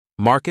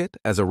Market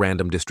as a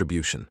random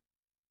distribution.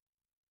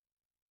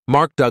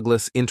 Mark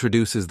Douglas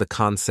introduces the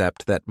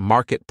concept that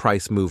market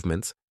price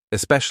movements,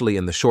 especially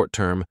in the short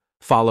term,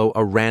 follow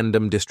a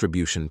random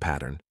distribution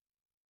pattern.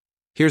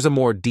 Here's a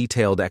more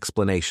detailed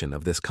explanation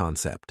of this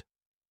concept.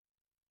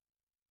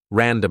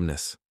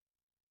 Randomness.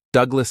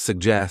 Douglas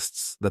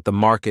suggests that the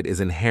market is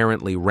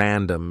inherently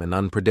random and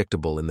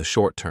unpredictable in the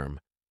short term.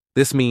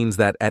 This means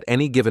that at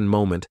any given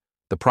moment,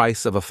 the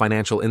price of a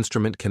financial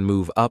instrument can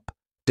move up,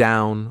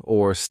 down,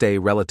 or stay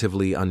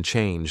relatively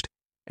unchanged,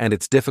 and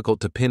it's difficult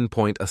to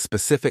pinpoint a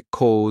specific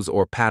cause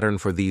or pattern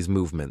for these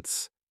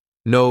movements.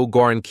 No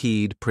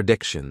guaranteed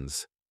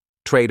predictions.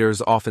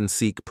 Traders often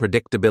seek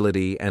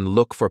predictability and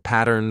look for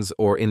patterns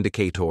or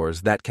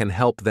indicators that can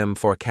help them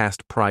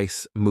forecast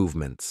price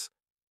movements.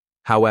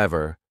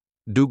 However,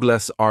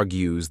 Douglas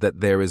argues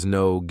that there is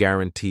no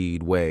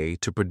guaranteed way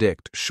to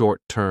predict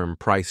short-term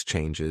price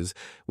changes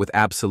with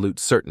absolute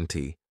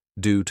certainty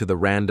due to the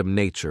random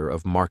nature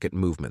of market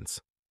movements.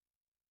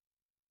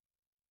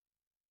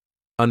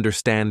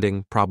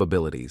 Understanding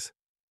probabilities.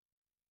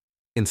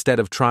 Instead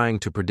of trying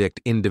to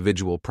predict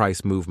individual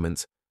price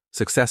movements,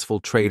 successful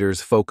traders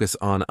focus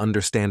on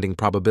understanding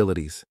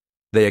probabilities.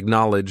 They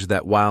acknowledge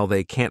that while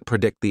they can't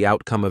predict the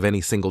outcome of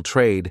any single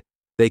trade,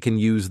 they can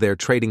use their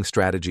trading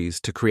strategies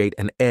to create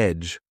an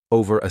edge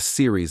over a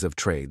series of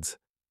trades.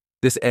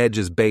 This edge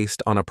is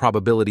based on a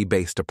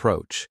probability-based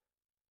approach,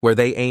 where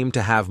they aim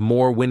to have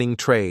more winning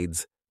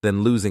trades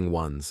than losing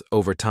ones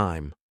over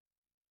time.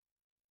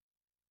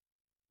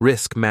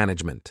 Risk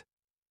management.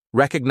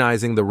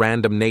 Recognizing the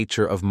random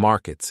nature of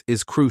markets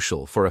is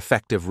crucial for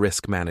effective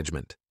risk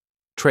management.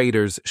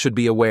 Traders should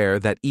be aware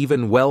that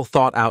even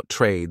well-thought-out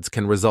trades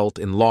can result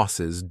in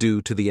losses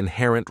due to the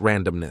inherent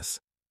randomness.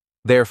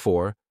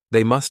 Therefore,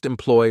 they must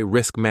employ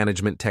risk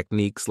management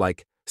techniques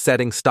like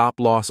setting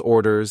stop-loss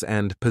orders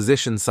and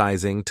position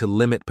sizing to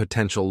limit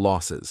potential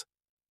losses.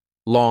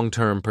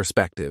 Long-term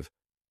perspective.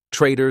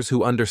 Traders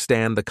who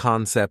understand the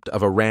concept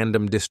of a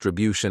random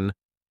distribution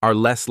are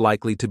less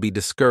likely to be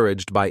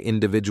discouraged by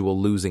individual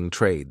losing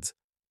trades.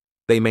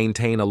 They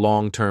maintain a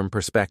long-term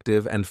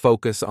perspective and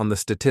focus on the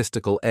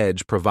statistical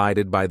edge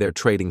provided by their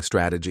trading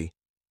strategy.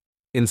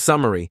 In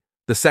summary,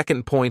 the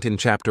second point in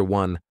Chapter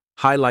 1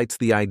 highlights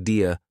the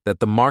idea that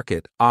the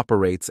market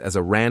operates as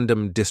a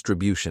random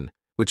distribution,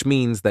 which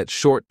means that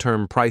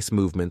short-term price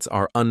movements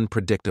are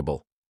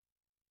unpredictable.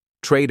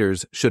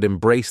 Traders should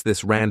embrace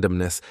this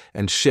randomness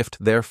and shift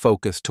their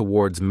focus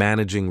towards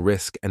managing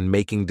risk and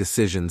making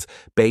decisions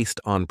based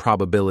on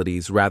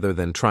probabilities rather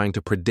than trying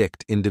to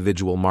predict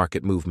individual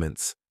market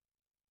movements.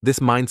 This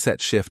mindset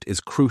shift is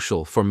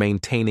crucial for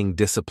maintaining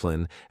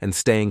discipline and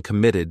staying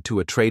committed to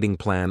a trading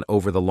plan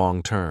over the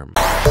long term.